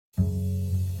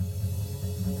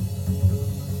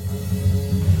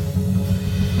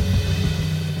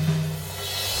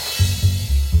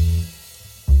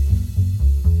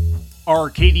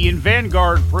Arcadian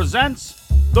Vanguard presents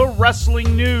The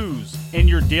Wrestling News and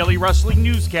your daily wrestling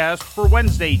newscast for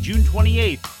Wednesday, June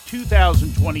 28th,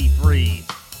 2023.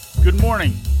 Good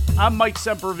morning, I'm Mike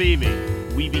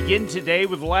Sempervive. We begin today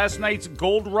with last night's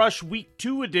Gold Rush Week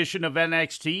 2 edition of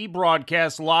NXT,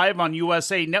 broadcast live on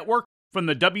USA Network from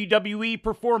the WWE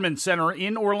Performance Center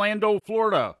in Orlando,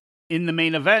 Florida. In the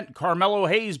main event, Carmelo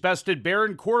Hayes bested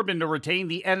Baron Corbin to retain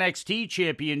the NXT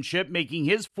Championship, making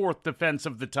his fourth defense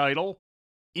of the title.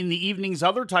 In the evening's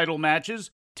other title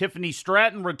matches, Tiffany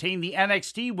Stratton retained the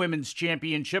NXT Women's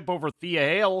Championship over Thea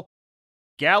Hale.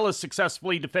 Gallus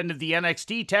successfully defended the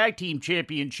NXT Tag Team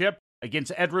Championship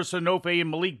against Edris Enofe and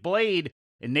Malik Blade,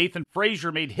 and Nathan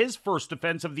Frazier made his first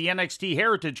defense of the NXT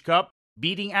Heritage Cup,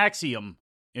 beating Axiom.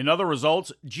 In other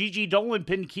results, Gigi Dolan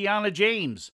pinned Kiana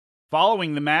James.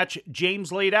 Following the match,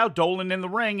 James laid out Dolan in the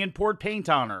ring and poured paint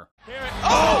on her.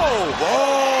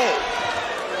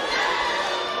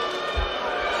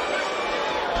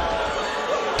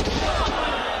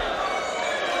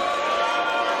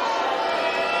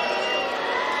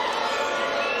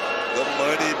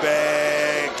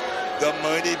 The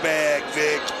money bag,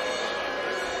 Vic.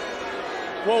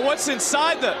 Well, what's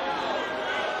inside the...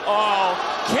 Oh,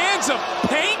 cans of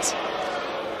paint?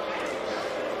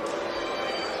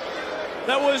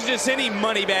 That wasn't just any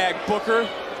money bag, Booker.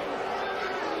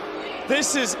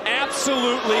 This is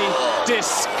absolutely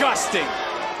disgusting.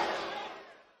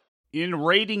 In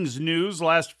ratings news,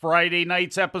 last Friday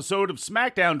night's episode of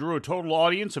SmackDown drew a total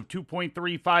audience of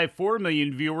 2.354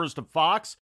 million viewers to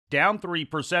Fox, down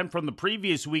 3% from the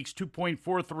previous week's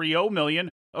 2.430 million,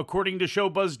 according to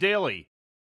Showbuzz Daily.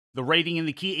 The rating in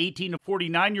the key 18 to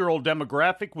 49-year-old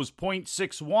demographic was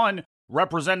 .61,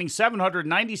 representing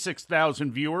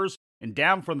 796,000 viewers, and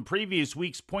down from the previous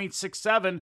week's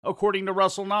 .67, according to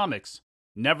WrestleNomics.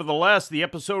 Nevertheless, the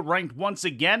episode ranked once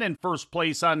again in first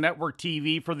place on network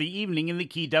TV for the evening in the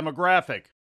key demographic.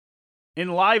 In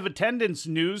live attendance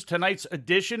news, tonight's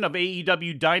edition of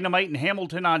AEW Dynamite in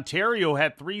Hamilton, Ontario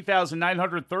had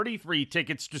 3,933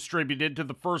 tickets distributed to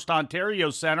the First Ontario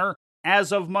Centre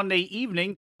as of Monday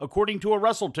evening, according to a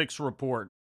WrestleTix report.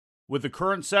 With the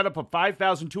current setup of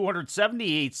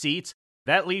 5,278 seats,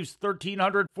 that leaves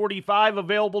 1,345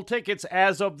 available tickets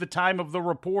as of the time of the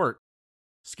report.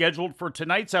 Scheduled for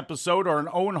tonight's episode are an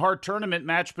Owen Hart tournament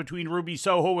match between Ruby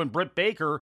Soho and Britt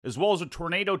Baker, as well as a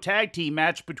Tornado Tag Team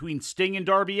match between Sting and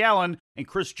Darby Allin and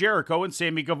Chris Jericho and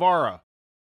Sammy Guevara.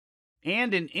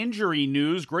 And in injury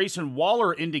news, Grayson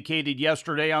Waller indicated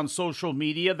yesterday on social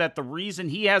media that the reason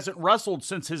he hasn't wrestled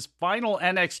since his final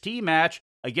NXT match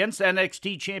against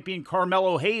NXT champion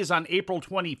Carmelo Hayes on April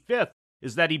 25th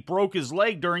is that he broke his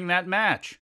leg during that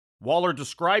match. Waller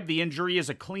described the injury as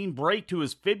a clean break to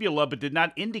his fibula, but did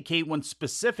not indicate when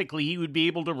specifically he would be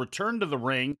able to return to the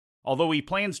ring, although he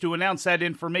plans to announce that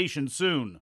information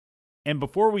soon. And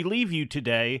before we leave you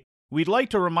today, we'd like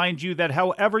to remind you that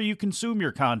however you consume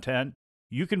your content,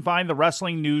 you can find the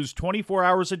wrestling news 24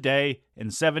 hours a day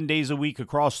and 7 days a week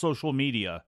across social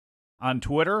media. On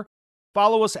Twitter,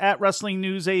 follow us at Wrestling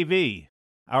News AV.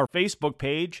 Our Facebook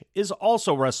page is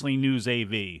also Wrestling News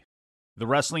AV. The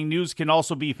Wrestling News can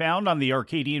also be found on the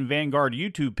Arcadian Vanguard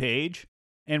YouTube page.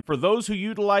 And for those who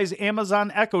utilize Amazon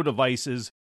Echo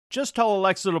devices, just tell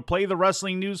Alexa to play the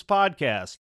Wrestling News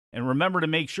podcast. And remember to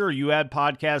make sure you add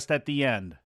podcast at the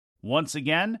end. Once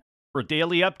again, for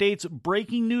daily updates,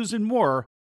 breaking news, and more,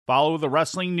 follow the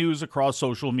Wrestling News across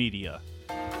social media.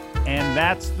 And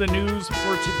that's the news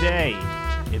for today.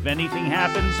 If anything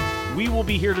happens, we will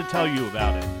be here to tell you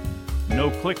about it. No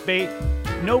clickbait,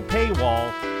 no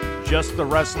paywall, just the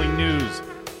Wrestling News.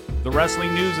 The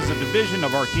Wrestling News is a division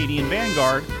of Arcadian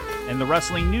Vanguard, and the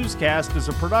Wrestling Newscast is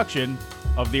a production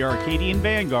of the Arcadian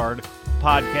Vanguard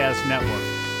Podcast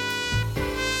Network.